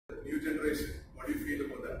new generation. What do you feel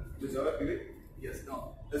about that? Does that feel it? Yes,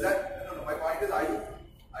 no. Does that, no, my point is, are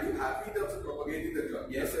you happy in terms of propagating the job?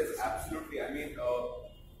 Yes, absolutely. I mean,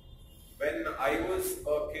 when I was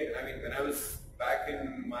a kid, when I was back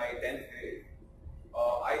in my 10th grade,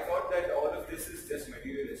 I thought that all of this is just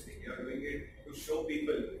materialistic. You're doing it to show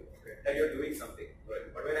people that you're doing something.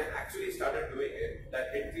 Right. But when I actually started doing it,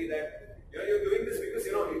 that hit me that you're doing this because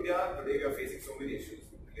India today we are facing so many issues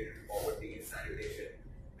related to poverty, sanitation,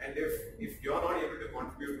 and if you're not able to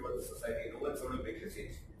contribute towards the society, no one's going to make the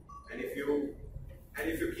change. And if you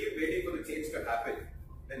keep waiting for the change to happen,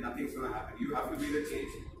 then nothing's going to happen. You have to be the change.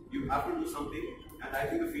 You have to do something, and I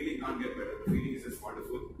think the feeling can't get better. The feeling is just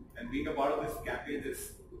wonderful, and being a part of this campaign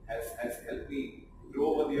has helped me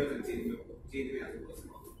grow over the years and change me as a person.